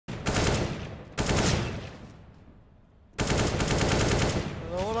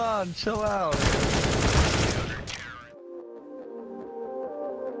on, chill out.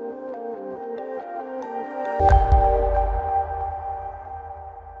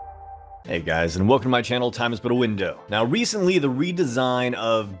 Hey guys, and welcome to my channel, Time is But a Window. Now recently the redesign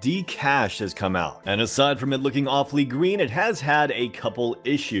of D-Cache has come out, and aside from it looking awfully green, it has had a couple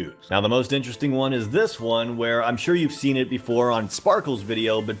issues. Now the most interesting one is this one, where I'm sure you've seen it before on Sparkle's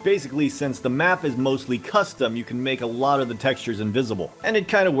video, but basically since the map is mostly custom, you can make a lot of the textures invisible, and it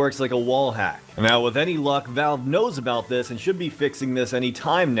kind of works like a wall hack. Now with any luck, Valve knows about this and should be fixing this any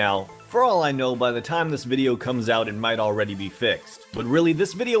time now. For all I know, by the time this video comes out, it might already be fixed. But really,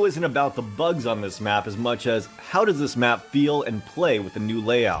 this video isn't about the bugs on this map as much as how does this map feel and play with the new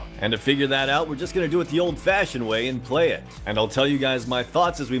layout. And to figure that out, we're just gonna do it the old-fashioned way and play it. And I'll tell you guys my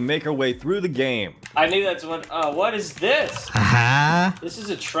thoughts as we make our way through the game. I knew that's what is this? This is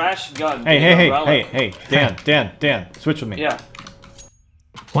a trash gun. Hey, Dan, switch with me. Yeah.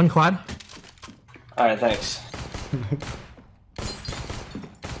 One quad. Alright, thanks.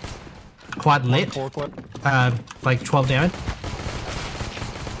 Quad lit. Like 12 damage.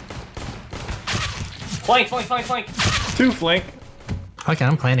 Flank. Two flank. Okay,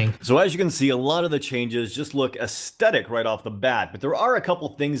 I'm planning. So as you can see, a lot of the changes just look aesthetic right off the bat, but there are a couple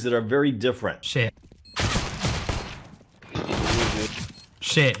things that are very different. Shit,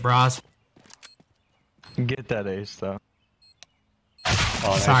 bros. Get that ace though.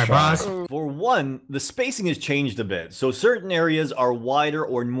 Oh, Sorry, bros. For one, the spacing has changed a bit, so certain areas are wider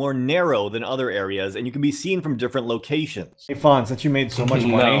or more narrow than other areas, and you can be seen from different locations. Hey Fawn, since you made so much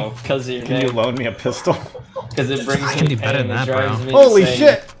money, No, because of your can you loan me a pistol? Because it brings I can me do better pain, than it that, drives bro. me Holy insane,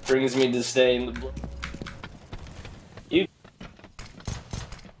 shit! Brings me to stay in the... You...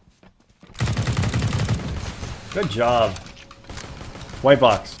 Good job. White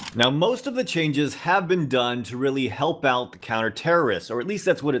box. Now, most of the changes have been done to really help out the counter-terrorists, or at least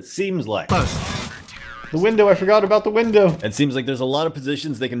that's what it seems like. Close. The window, I forgot about the window. It seems like there's a lot of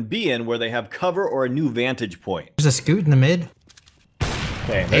positions they can be in where they have cover or a new vantage point. There's a scoot in the mid.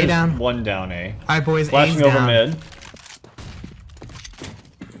 Okay, there's down. one down, A. Alright, boys. Flashing A's over down. mid.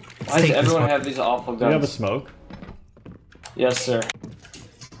 Why does take this everyone one. have these awful Do you have a guns? smoke? Yes, sir.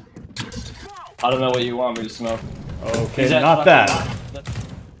 I don't know what you want me to smoke. Okay, He's at not fucking that.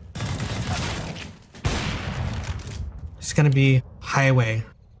 It's gonna be highway.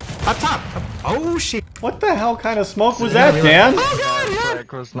 Up top. Oh shit. What the hell kind of smoke was Yeah, that, really. Dan? Oh god, yeah.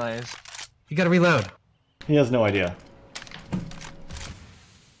 That was nice. You gotta reload. He has no idea.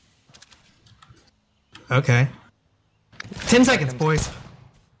 Okay. 10 seconds, boys.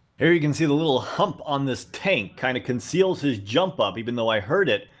 Here you can see the little hump on this tank kind of conceals his jump up, even though I heard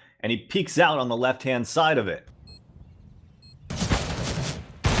it, and he peeks out on the left-hand side of it.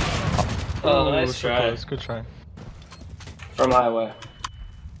 Oh, nice so try. close. Good try. From highway.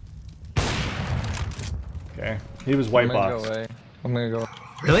 Okay, he was white I'm gonna box. go away. I'm gonna go.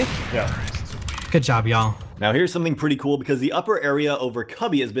 Really? Yeah. Good job, y'all. Now here's something pretty cool because the upper area over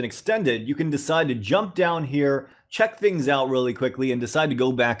Cubby has been extended. You can decide to jump down here, check things out really quickly, and decide to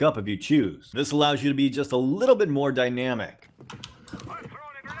go back up if you choose. This allows you to be just a little bit more dynamic.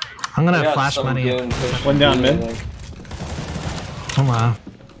 I'm gonna I got flash some money. goon pushing One down B, I mid. think. Come on.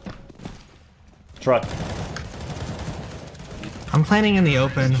 Truck. I'm planning in the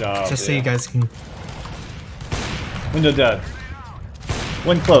open, Good job, just so yeah. you guys can. Window dead.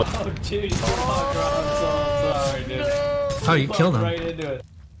 One close. Oh, dude, you fucked around. I'm so sorry, dude. Oh, you killed him. Right into it.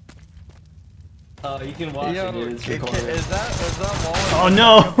 You can watch Yo, it, dude. It's is recorded. that wall? Oh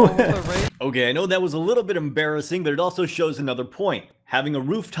no! Okay, I know that was a little bit embarrassing, but it also shows another point. Having a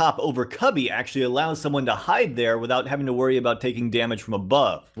rooftop over Cubby actually allows someone to hide there without having to worry about taking damage from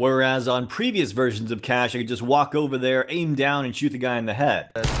above. Whereas on previous versions of Cache, I could just walk over there, aim down, and shoot the guy in the head.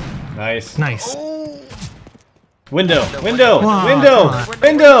 Nice. Nice. Window. Come on.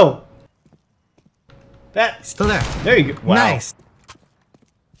 Window. That. Still there. There you go. Wow. Nice.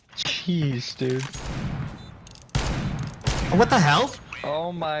 Jeez, dude. What the hell?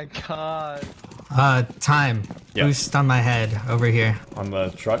 Oh my god. Time. Yeah. Boost on my head over here. On the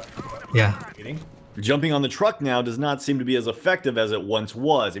truck. Yeah. Jumping on the truck now does not seem to be as effective as it once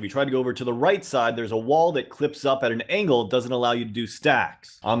was. If you try to go over to the right side, there's a wall that clips up at an angle, doesn't allow you to do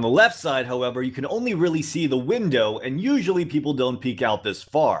stacks. On the left side, however, you can only really see the window, and usually people don't peek out this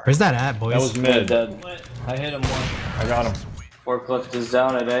far. Where's that at, boys? That was mid. Dead. I hit him one. I got him. Forklift is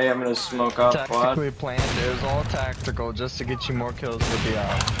down at A. I'm gonna smoke off quad. Tactically planned. It was all tactical just to get you more kills with the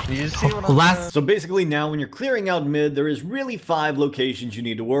out. Do you see what I'm Last- saying? So basically now when you're clearing out mid, there is really 5 locations you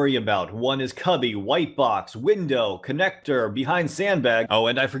need to worry about. One is Cubby, White Box, Window, Connector, Behind Sandbag. Oh,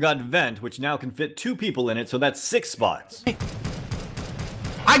 and I forgot Vent, which now can fit 2 people in it, so that's 6 spots.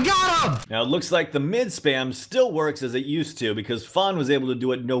 I got him! Now it looks like the mid spam still works as it used to because Fawn was able to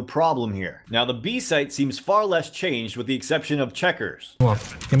do it no problem here. Now the B site seems far less changed with the exception of Checkers. Well,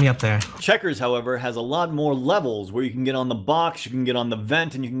 get me up there. Checkers, however, has a lot more levels where you can get on the box, you can get on the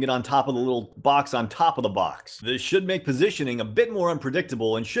vent, and you can get on top of the little box on top of the box. This should make positioning a bit more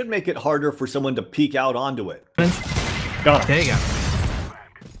unpredictable and should make it harder for someone to peek out onto it. Got him. There you go.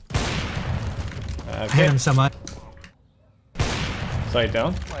 I hit him so much. Sight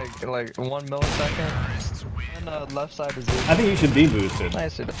down. Like 1 millisecond. And left side is easy. I think you should be boosted.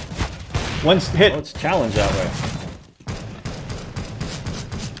 Nice. Once hit, let's challenge that way.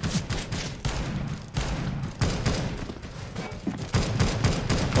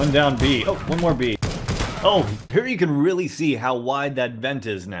 One down B. Oh, one more B. Oh, here you can really see how wide that vent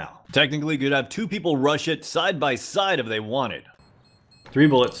is now. Technically, you could have 2 people rush it side by side if they wanted. 3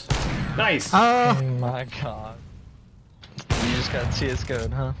 bullets. Nice. Oh my god. You just got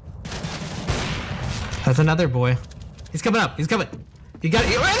CS:GO'd, huh? That's another boy. He's coming up. He's coming. You got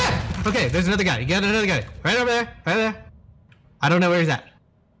it right there. Okay, there's another guy. You got another guy. Right over there. Right there. I don't know where he's at.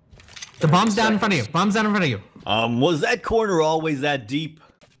 The bomb's down in front of you. Bomb's down in front of you. Was that corner always that deep?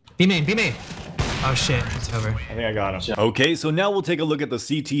 B main. B main. Oh shit. It's over. I think I got him. Okay, so now we'll take a look at the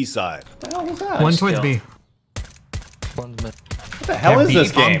CT side. What the hell was that? One towards B. One's mid. What the hell is B,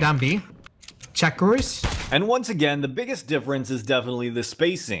 this bomb game? down B. Checkers. And once again, the biggest difference is definitely the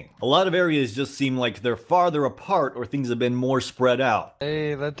spacing. A lot of areas just seem like they're farther apart or things have been more spread out.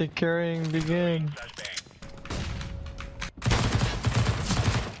 Hey, let the carrying begin.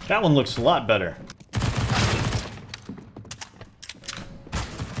 That one looks a lot better.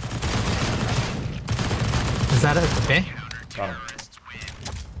 Is that it? Okay. Got him.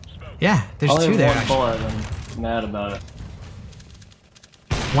 Yeah, there's Only 2 there. one Actually. bullet. I'm mad about it.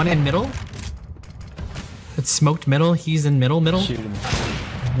 One in middle. It's smoked middle. He's in middle. Shoot him.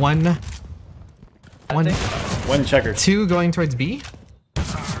 One. One checker. 2 going towards B.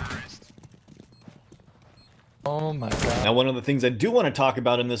 Oh my god. Now, one of the things I do want to talk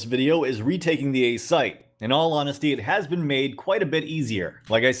about in this video is retaking the A site. In all honesty, it has been made quite a bit easier.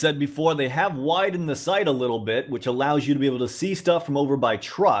 Like I said before, they have widened the site a little bit, which allows you to be able to see stuff from over by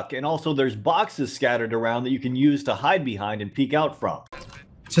truck, and also there's boxes scattered around that you can use to hide behind and peek out from.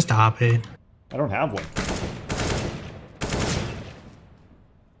 Just stop it. I don't have one.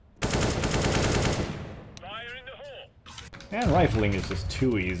 And rifling is just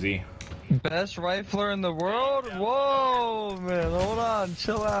too easy. Best rifler in the world? Whoa, man, hold on,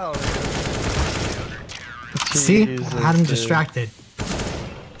 chill out. See? Jesus, I had him dude. distracted.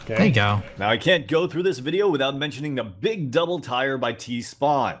 Okay. There you go. Now, I can't go through this video without mentioning the big double tire by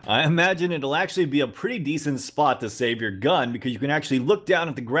T-Spawn. I imagine it'll actually be a pretty decent spot to save your gun because you can actually look down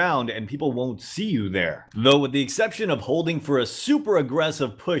at the ground and people won't see you there. Though with the exception of holding for a super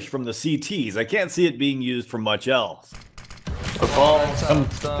aggressive push from the CTs, I can't see it being used for much else.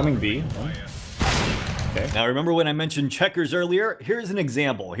 Coming B. Okay. Now remember when I mentioned checkers earlier? Here's an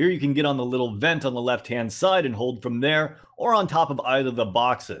example. Here you can get on the little vent on the left-hand side and hold from there, or on top of either of the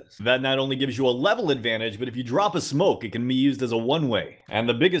boxes. That not only gives you a level advantage, but if you drop a smoke, it can be used as a one-way. And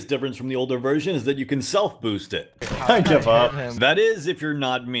the biggest difference from the older version is that you can self-boost it. I give up. That is, if you're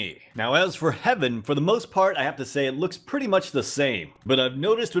not me. Now as for heaven, for the most part, I have to say it looks pretty much the same. But I've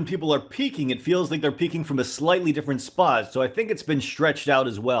noticed when people are peeking, it feels like they're peeking from a slightly different spot, so I think it's been stretched out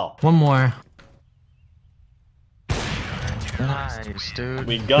as well. One more. Nice, dude.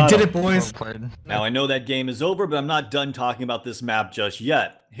 We We got did him. it, boys. Well played. Now I know that game is over, but I'm not done talking about this map just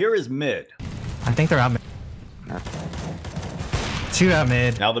yet. Here is mid. I think they're out mid. 2 out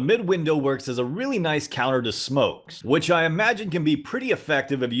mid. Now the mid window works as a really nice counter to smokes, which I imagine can be pretty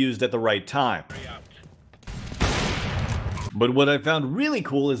effective if used at the right time. But what I found really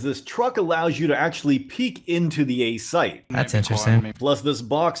cool is this truck allows you to actually peek into the A site. That's interesting. Plus this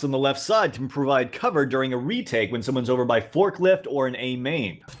box on the left side can provide cover during a retake when someone's over by forklift or an A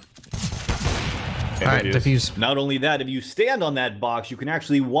main. Alright, defuse. Not only that, if you stand on that box, you can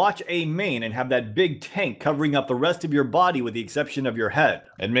actually watch A main and have that big tank covering up the rest of your body with the exception of your head.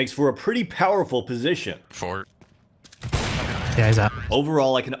 It makes for a pretty powerful position. Yeah, he's out.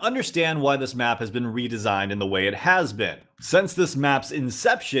 Overall, I can understand why this map has been redesigned in the way it has been. Since this map's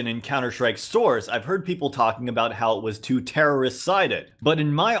inception in Counter-Strike's source, I've heard people talking about how it was too terrorist-sided. But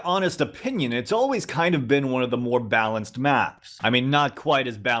in my honest opinion, it's always kind of been one of the more balanced maps. I mean, not quite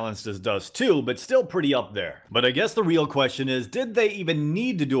as balanced as Dust 2, but still pretty up there. But I guess the real question is, did they even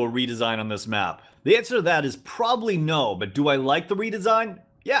need to do a redesign on this map? The answer to that is probably no, but do I like the redesign?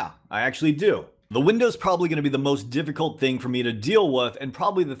 Yeah, I actually do. The window's probably going to be the most difficult thing for me to deal with, and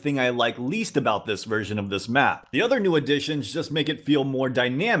probably the thing I like least about this version of this map. The other new additions just make it feel more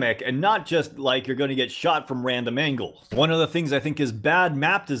dynamic, and not just like you're going to get shot from random angles. One of the things I think is bad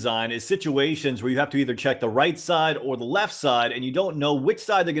map design is situations where you have to either check the right side or the left side, and you don't know which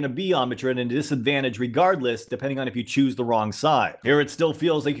side they're going to be on, but you're at a disadvantage regardless, depending on if you choose the wrong side. Here it still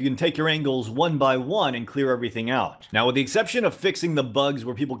feels like you can take your angles one by one and clear everything out. Now, with the exception of fixing the bugs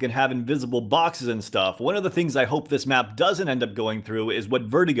where people can have invisible boxes and stuff, one of the things I hope this map doesn't end up going through is what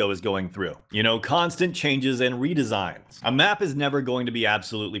Vertigo is going through. You know, constant changes and redesigns. A map is never going to be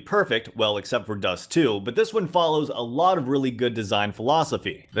absolutely perfect, well, except for Dust 2, but this one follows a lot of really good design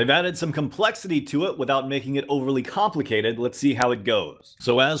philosophy. They've added some complexity to it without making it overly complicated. Let's see how it goes.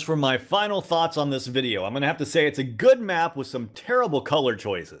 So as for my final thoughts on this video, I'm gonna have to say it's a good map with some terrible color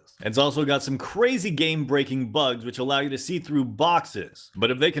choices. It's also got some crazy game-breaking bugs which allow you to see through boxes. But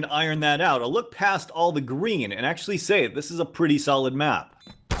if they can iron that out, I'll look past all the green and actually say this is a pretty solid map.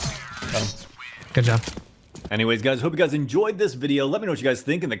 Good job. Anyways, guys, hope you guys enjoyed this video. Let me know what you guys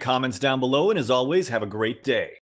think in the comments down below, and as always, have a great day.